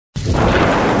Nang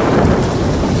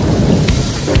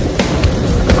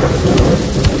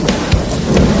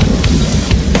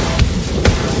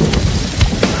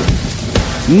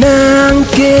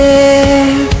ke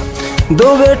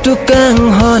dobe tukang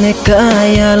hone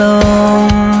kaya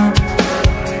long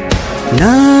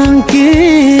Nang ke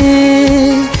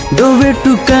dobe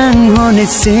tukang hone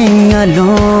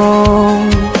singalong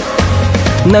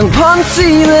Nang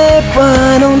phansi le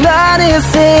panong lane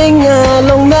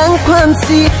singalong nang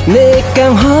phansi ne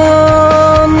kang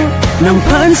hon Nang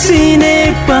phansi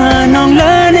ne panong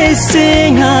lane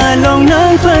singalong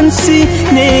nang phansi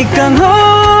ne kang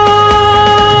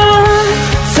hon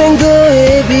Sengdo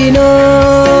e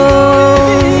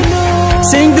pinon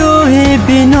Sengdo e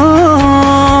pinon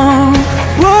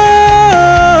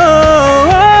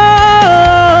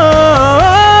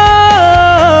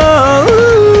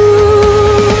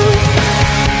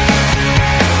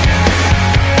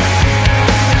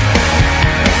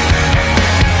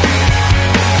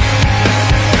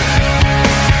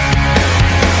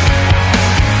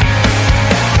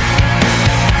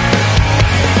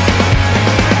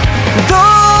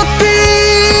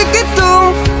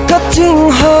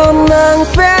Chinh hồn nàng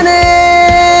pene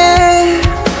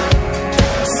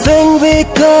Sing vi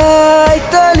kai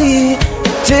tali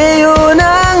cheo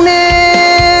nàng ne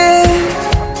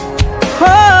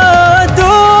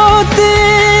Do ti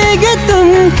gatum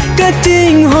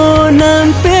kating ho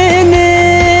nam pene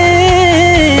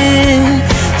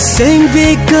Sing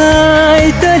vi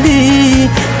kai tali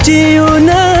cheo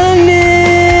nàng ne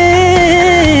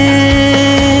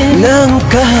Nàng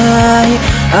kai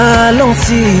along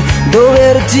si do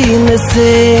erjin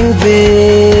sing ve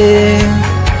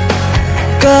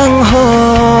kang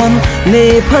hon ne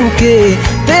phan ke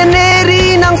teneri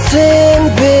nang sing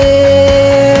ve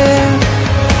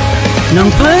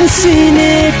Nang phan si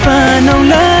ne pa nong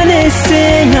la ne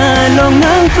sing along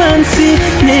nang phan si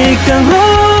ne kang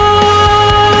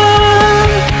hon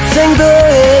Sengdo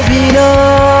e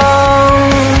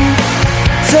pinon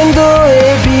Sengdo e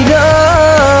pinon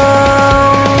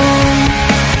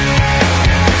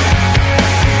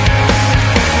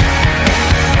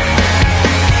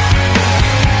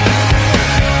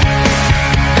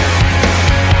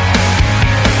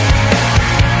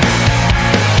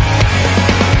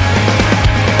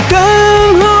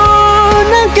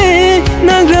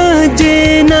Nang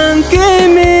raje nang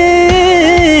keme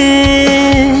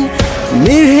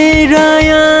Nirhe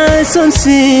raya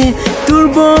sonsi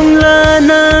turbong la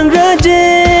nang raje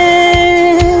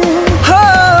Ho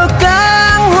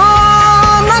kang ho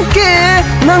nang ke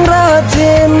nang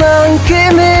raje nang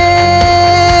keme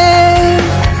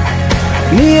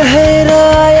Nirhe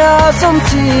raya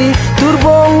sonsi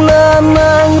turbong la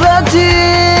nang raje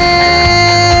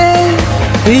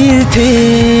Irthe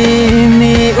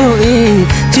me oe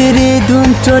chiri dun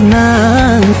cho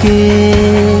nang ke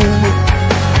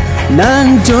Nang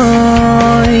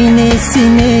joy ne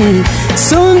sine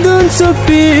son dun so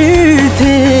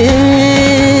pirthe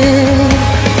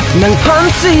Nang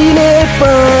phansi ne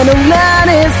panong la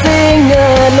ne singa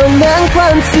long nang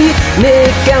phansi ne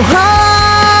kang hon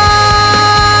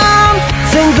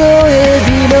Sengdo e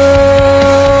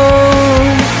pinon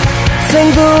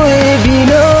Sengdo e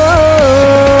pinon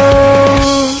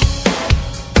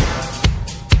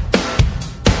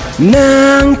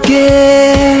Nang ke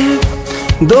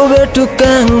dobe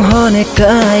tukang hone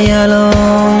kaya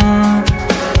long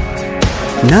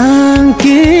Nang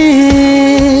ke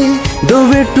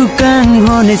dobe tukang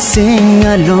hone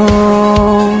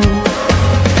singalong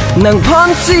Nang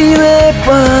phansi le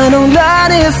panong la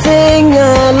ne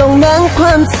singalong nang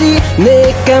phansi ne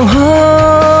kang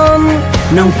hon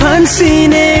Nang phansi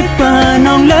ne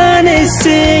panong la ne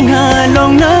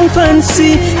singalong nang phansi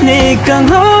ne kang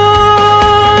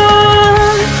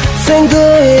hon Sengdo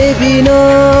e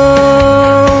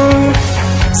pinon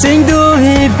Sengdo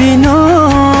e pinon